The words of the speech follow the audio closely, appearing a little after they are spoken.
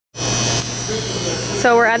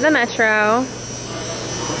So we're at the Metro.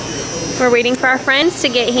 We're waiting for our friends to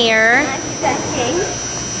get here.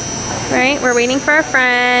 Right? We're waiting for our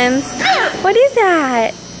friends. What is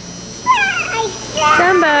that?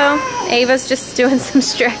 Dumbo. Ava's just doing some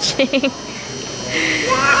stretching.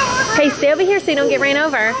 Hey, stay over here so you don't get ran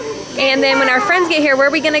over. And then when our friends get here, where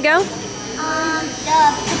are we going to go? The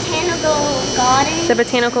Botanical Gardens. The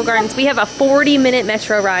Botanical Gardens. We have a 40-minute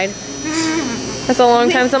Metro ride. That's a long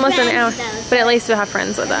time. It's almost an hour. But at least we'll have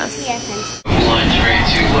friends with us. Yes.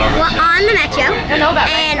 We're on the Metro, and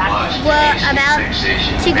we're about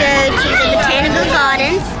to go to the Botanical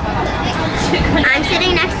Gardens. I'm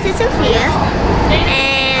sitting next to Sophia,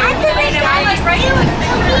 and I'm sitting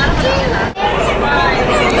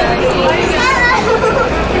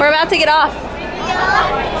we're about to get off.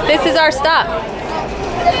 This is our stop.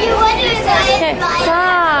 Okay,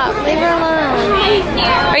 stop. Leave her alone.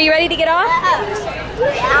 Are you ready to get off?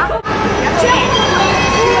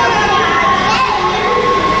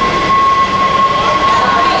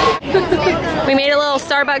 We made a little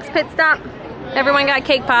Starbucks pit stop. Everyone got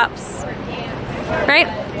cake pops. Right?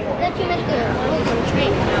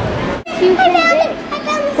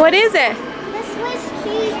 What is it? The Swiss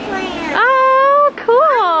cheese plant. Oh,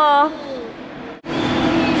 cool.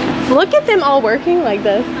 Look at them all working like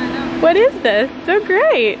this. What is this? So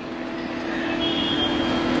great.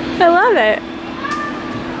 I love it.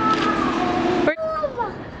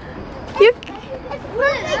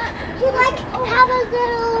 You like have a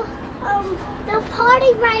little the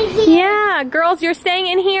party right here. Yeah, girls, you're staying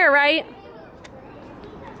in here, right?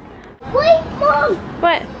 Wait, Mom.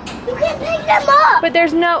 What? You can pick them up. But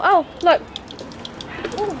there's no. Oh, look.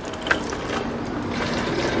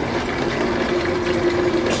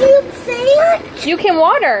 Cube sand. You can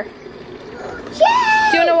water.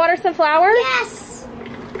 Yay! Do you want to water some flowers? Yes.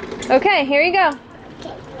 Okay, here you go.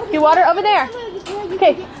 You water over there.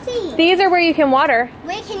 Okay. These are where you can water.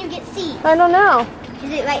 Where can you get seeds? I don't know.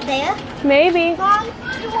 Is it right there? Maybe. Mom,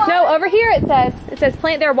 No, over here it says. It says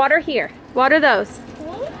plant there, water here. Water those.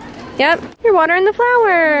 Yep. You're watering the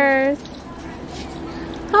flowers.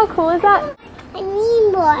 How cool is that? I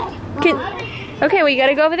need more. Okay, well you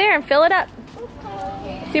gotta go over there and fill it up.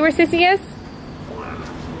 See where Sissy is?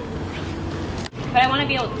 But I want to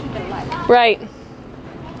be able to keep it alive. Right. In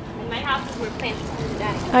my house is where plants are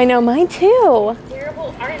dying. I know, mine too.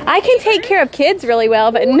 I can take care of kids really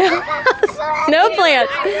well, but no, no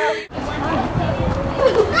plants.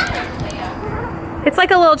 It's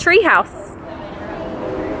like a little tree house.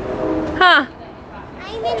 Huh?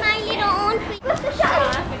 I'm in my little own tree. What's the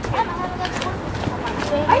shot?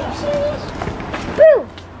 Are you serious? Boo!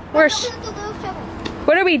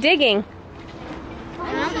 What are we digging?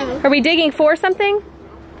 I don't know. Are we digging for something?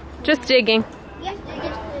 Just digging.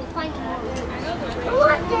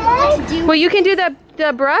 Well, you can do the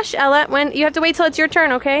brush, Ella. When you have to wait till it's your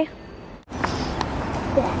turn, okay?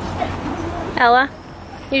 Ella,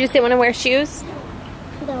 you just didn't want to wear shoes?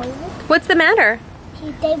 No. What's the matter?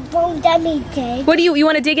 They won't let me dig. What do you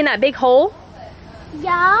want to dig in that big hole?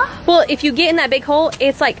 Yeah. Well, if you get in that big hole,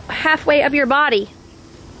 it's like halfway of your body.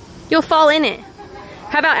 You'll fall in it.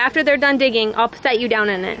 How about after they're done digging, I'll set you down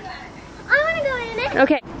in it. I want to go in it.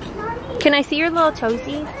 Okay. Can I see your little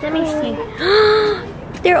toesies? Let me see.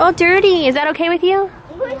 They're all dirty. Is that okay with you?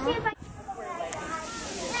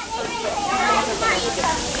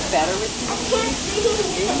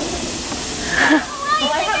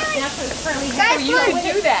 Guys, you can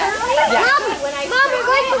do that. Mom, we're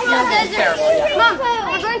going to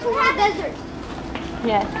the desert.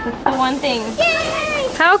 Yes, that's the one thing.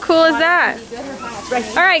 How cool is that?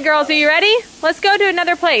 All right, girls, are you ready? Let's go to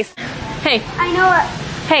another place. Hey. I know it.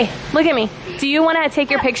 Hey, look at me. Do you want to take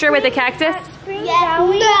your picture with the cactus? Yeah.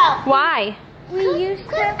 No. Why? We used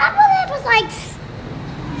to. I thought it was like.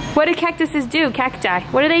 What do cactuses do? Cacti.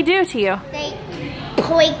 What do they do to you? They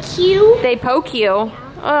poke you. They poke you.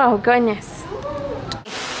 Oh, goodness.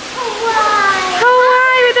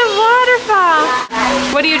 Hawaii with a waterfall.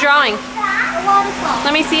 What are you drawing? A waterfall.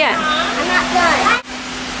 Let me see it. I'm not done.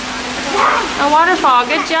 A waterfall.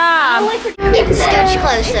 Good job. Get scooch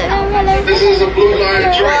closer. This is a blue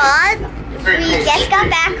line train. We just got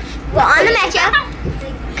back. We're on the Metro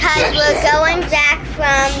because we're going back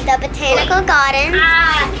from the Botanical Gardens,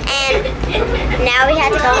 and now we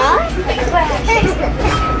have to go home.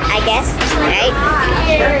 I guess, right?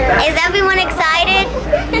 Is everyone excited?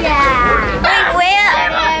 Yeah. Wait, where?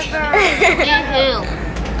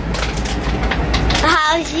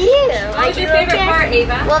 How's you? What was your favorite part,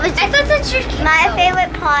 Ava? What was? I thought that's your. My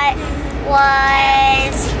favorite part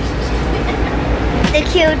was the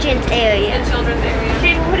children's area. The children's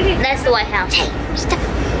area. That's the White House. Hey, stop.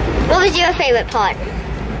 What was your favorite part?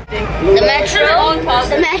 The metro.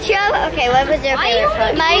 The metro? Okay, what was your favorite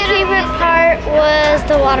part? My favorite part was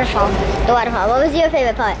the waterfall. The waterfall. What was your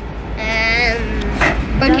favorite part?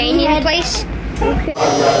 Botanical place. Okay.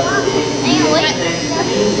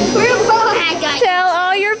 Tell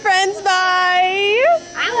all your friends bye.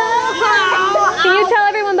 Can you tell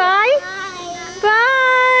everyone bye? Bye.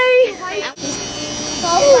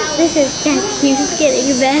 This is just keeps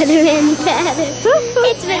getting better and better.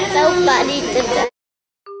 It's been so funny to